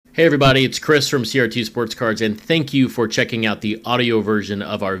Hey everybody, it's Chris from CRT Sports Cards, and thank you for checking out the audio version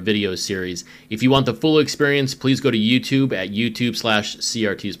of our video series. If you want the full experience, please go to YouTube at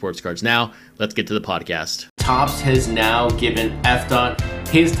YouTube/CRT Sports Cards. Now, let's get to the podcast. Topps has now given FDOT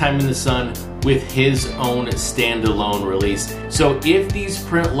his time in the sun with his own standalone release. So if these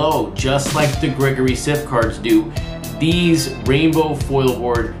print low, just like the Gregory Siff cards do, these rainbow foil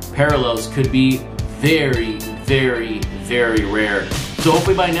board parallels could be very, very, very rare. So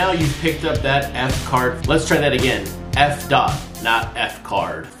hopefully by now you've picked up that F card. Let's try that again. F dot, not F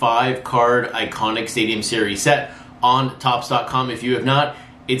card. 5-card iconic Stadium Series set on Topps.com. If you have not,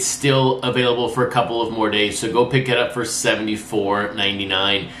 it's still available for a couple of more days. So go pick it up for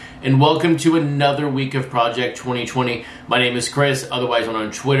 $74.99. And welcome to another week of Project 2020. My name is Chris, otherwise known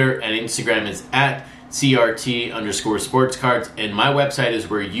on Twitter and Instagram is at CRT_sportscards. And my website is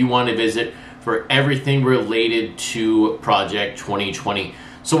where you want to visit for everything related to Project 2020.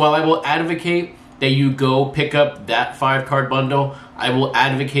 So while I will advocate that you go pick up that 5-card bundle, I will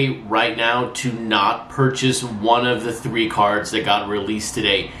advocate right now to not purchase one of the 3 cards that got released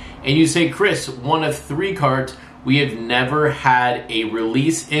today. And you say, Chris, one of 3 cards, we have never had a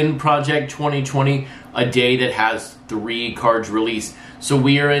release in Project 2020, a day that has 3 cards released. So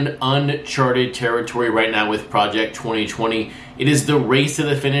we are in uncharted territory right now with Project 2020. It is the race to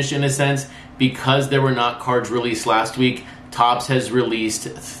the finish in a sense. Because there were not cards released last week, Topps has released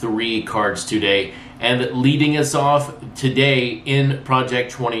 3 cards today. And leading us off today in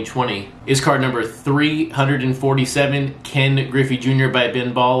Project 2020 is card number 347, Ken Griffey Jr. by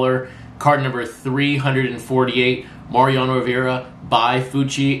Ben Baller. Card number 348, Mariano Rivera by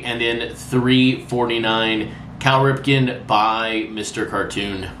Fucci. And then 349, Cal Ripken by Mr.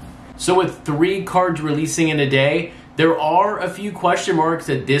 Cartoon. So with 3 cards releasing in a day, there are a few question marks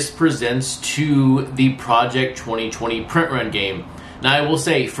that this presents to the Project 2020 print run game. Now I will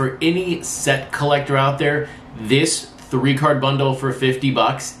say, for any set collector out there, this 3-card bundle for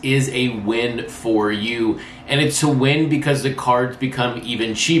 $50 is a win for you. And it's a win because the cards become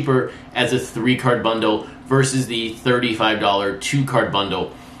even cheaper as a 3-card bundle versus the $35 2-card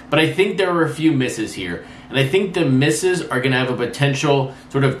bundle. But I think there are a few misses here. And I think the misses are going to have a potential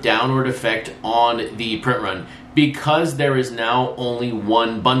sort of downward effect on the print run. Because there is now only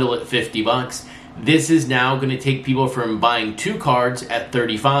one bundle at $50, this is now going to take people from buying 2 cards at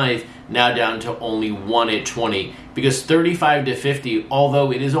 $35 now down to only 1 at $20. Because $35 to $50, although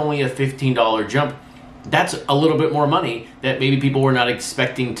it is only a $15 jump, that's a little bit more money that maybe people were not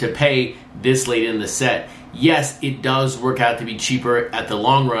expecting to pay this late in the set. Yes, it does work out to be cheaper at the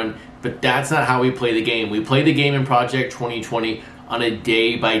long run, but that's not how we play the game. We play the game in Project 2020 on a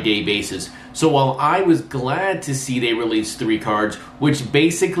day-by-day basis. So while I was glad to see they released 3 cards, which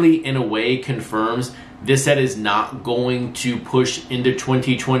basically in a way confirms this set is not going to push into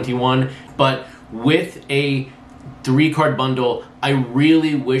 2021, but with a 3-card bundle, I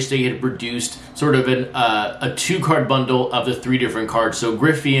really wish they had produced sort of a 2-card bundle of the 3 different cards. So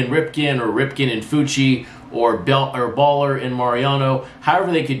Griffey and Ripken, or Ripken and Fucci, or Baller and Mariano.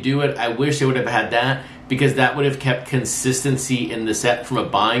 However they could do it, I wish they would have had that, because that would have kept consistency in the set from a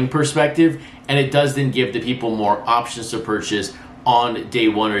buying perspective, and it does then give the people more options to purchase on day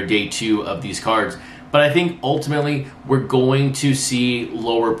 1 or day 2 of these cards. But I think ultimately we're going to see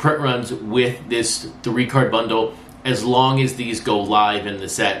lower print runs with this 3-card bundle as long as these go live in the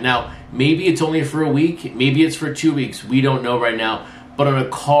set. Now, maybe it's only for a week, maybe it's for 2 weeks, we don't know right now. But on a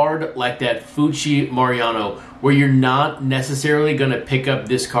card like that Fucci Mariano, where you're not necessarily going to pick up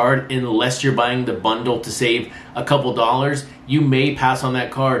this card unless you're buying the bundle to save a couple dollars, you may pass on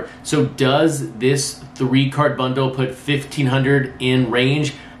that card. So does this 3-card bundle put $1,500 in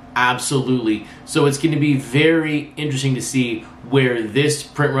range? Absolutely. So it's going to be very interesting to see where this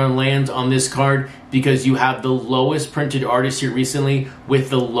print run lands on this card, because you have the lowest printed artist here recently with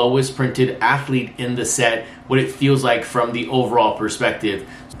the lowest printed athlete in the set, what it feels like from the overall perspective.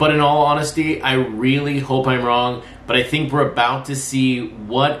 But in all honesty, I really hope I'm wrong, but I think we're about to see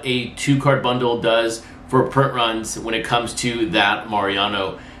what a 2-card bundle does for print runs when it comes to that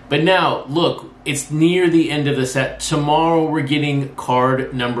Mariano. But now, look, it's near the end of the set. Tomorrow we're getting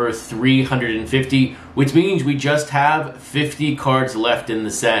card number 350, which means we just have 50 cards left in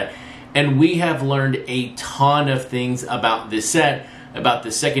the set. And we have learned a ton of things about this set, about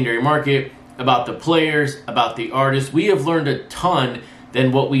the secondary market, about the players, about the artists. We have learned a ton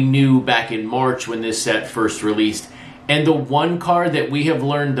than what we knew back in March when this set first released. And the one card that we have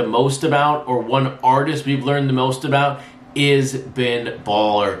learned the most about, or one artist we've learned the most about, is Ben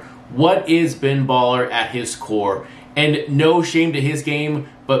Baller. What is Ben Baller at his core? And no shame to his game,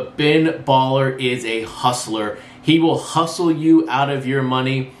 but Ben Baller is a hustler. He will hustle you out of your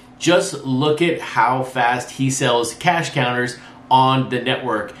money Just look at how fast he sells cash counters on the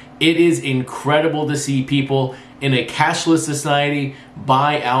network. It is incredible to see people in a cashless society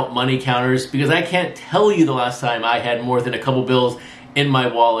buy out money counters, because I can't tell you the last time I had more than a couple bills in my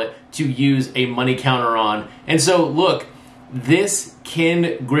wallet to use a money counter on. And so look, this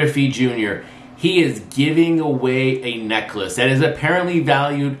Ken Griffey Jr., he is giving away a necklace that is apparently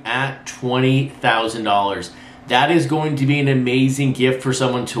valued at $20,000. That is going to be an amazing gift for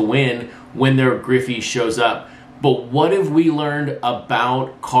someone to win when their Griffey shows up. But what have we learned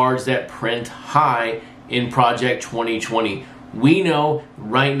about cards that print high in Project 2020? We know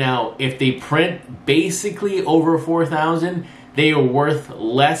right now, if they print basically over 4,000, they are worth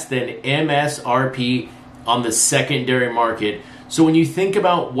less than MSRP on the secondary market. So when you think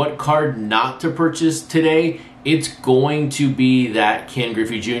about what card not to purchase today, it's going to be that Ken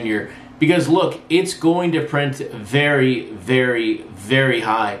Griffey Jr. Because look, it's going to print very, very, very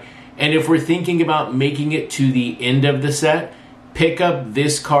high. And if we're thinking about making it to the end of the set, pick up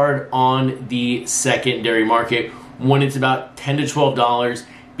this card on the secondary market when it's about $10 to $12,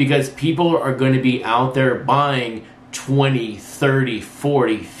 because people are going to be out there buying 20, 30,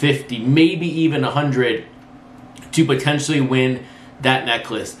 40, 50, maybe even 100 to potentially win that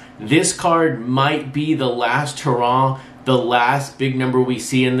necklace. This card might be the last hurrah, the last big number we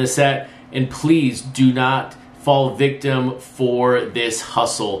see in the set, and please do not fall victim for this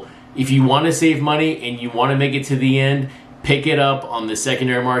hustle. If you want to save money and you want to make it to the end, pick it up on the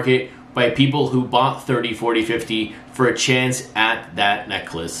secondary market by people who bought 30, 40, 50 for a chance at that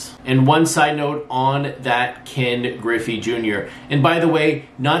necklace. And one side note on that Ken Griffey Jr. And by the way,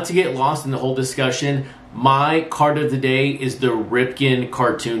 not to get lost in the whole discussion, my card of the day is the Ripken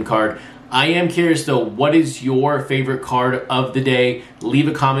cartoon card. I am curious though, what is your favorite card of the day? Leave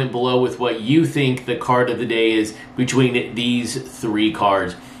a comment below with what you think the card of the day is between these three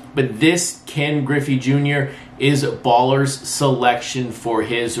cards. But this Ken Griffey Jr. is Baller's selection for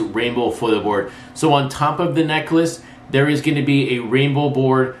his rainbow foil board. So on top of the necklace, there is going to be a rainbow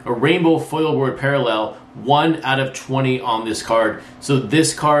foil board parallel, 1 out of 20 on this card. So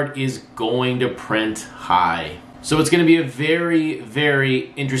this card is going to print high. So it's going to be a very,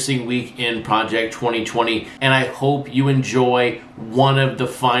 very interesting week in Project 2020, and I hope you enjoy one of the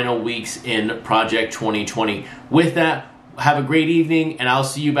final weeks in Project 2020. With that, have a great evening, and I'll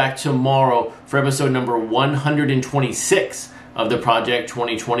see you back tomorrow for episode number 126 of the Project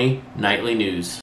 2020 Nightly News.